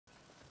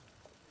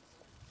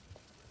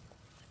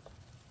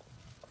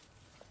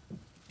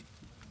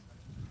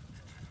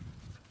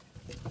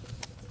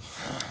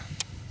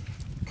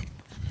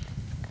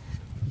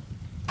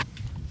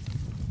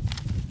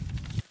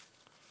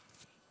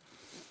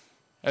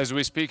As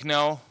we speak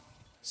now,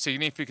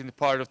 significant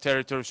part of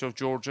territories of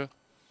Georgia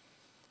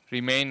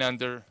remain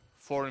under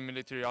foreign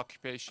military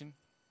occupation.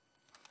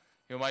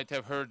 You might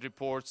have heard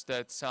reports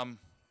that some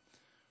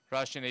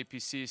Russian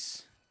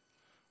APCs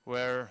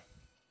were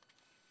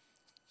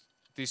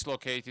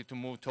dislocated to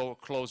move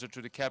closer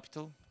to the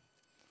capital,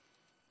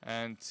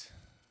 and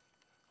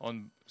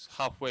on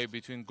halfway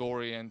between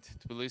Gori and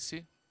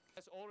Tbilisi.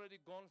 Has already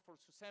gone for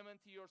 70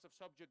 years of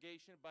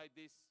subjugation by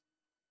this.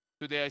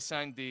 Today I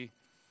signed the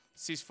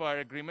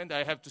ceasefire agreement.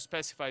 I have to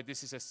specify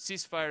this is a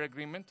ceasefire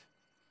agreement.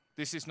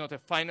 This is not a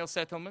final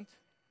settlement.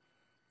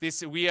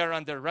 We are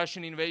under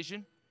Russian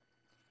invasion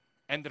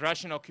and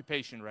Russian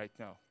occupation right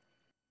now.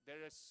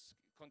 There is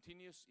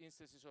continuous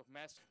instances of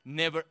mass.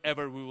 Never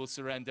ever we will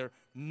surrender.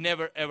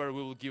 Never ever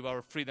we will give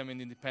our freedom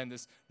and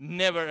independence.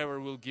 Never ever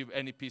we will give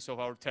any piece of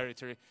our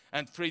territory.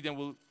 And freedom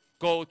will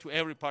go to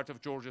every part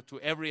of Georgia, to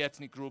every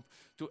ethnic group,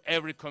 to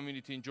every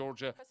community in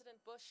Georgia. President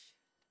Bush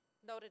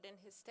noted in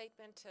his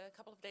statement a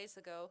couple of days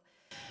ago,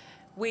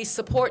 we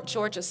support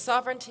Georgia's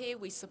sovereignty,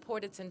 we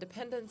support its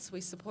independence, we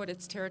support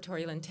its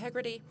territorial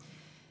integrity,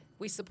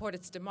 we support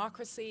its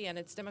democracy and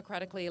its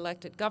democratically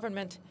elected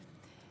government.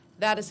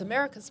 That is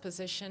America's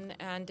position,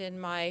 and in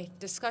my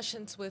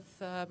discussions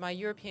with my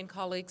European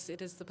colleagues,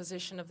 it is the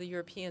position of the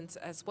Europeans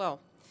as well.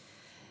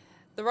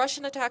 The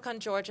Russian attack on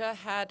Georgia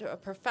had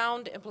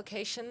profound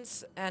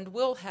implications and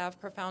will have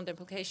profound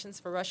implications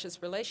for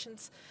Russia's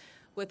relations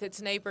with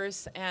its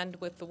neighbors and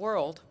with the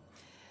world.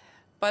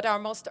 But our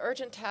most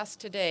urgent task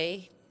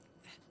today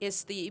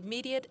is the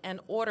immediate and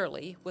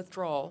orderly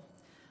withdrawal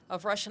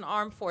of Russian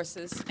armed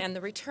forces and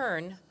the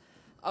return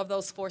of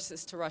those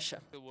forces to Russia.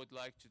 I would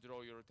like to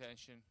draw your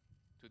attention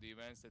to the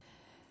events that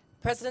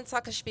President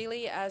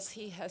Saakashvili, as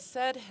he has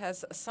said,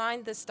 has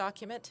signed this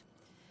document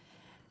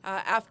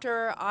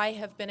after I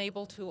have been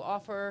able to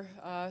offer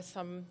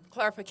some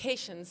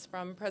clarifications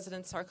from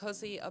President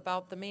Sarkozy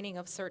about the meaning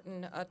of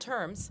certain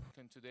terms.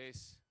 in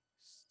today's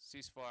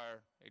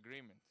ceasefire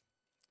agreement.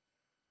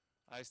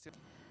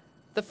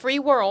 The free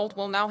world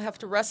will now have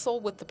to wrestle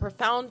with the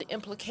profound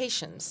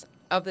implications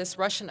of this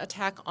Russian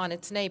attack on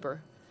its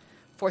neighbor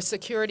for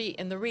security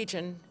in the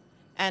region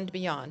and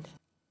beyond.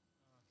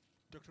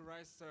 Dr.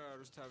 Rice,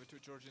 Rustavi to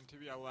Georgian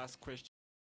TV, our last question.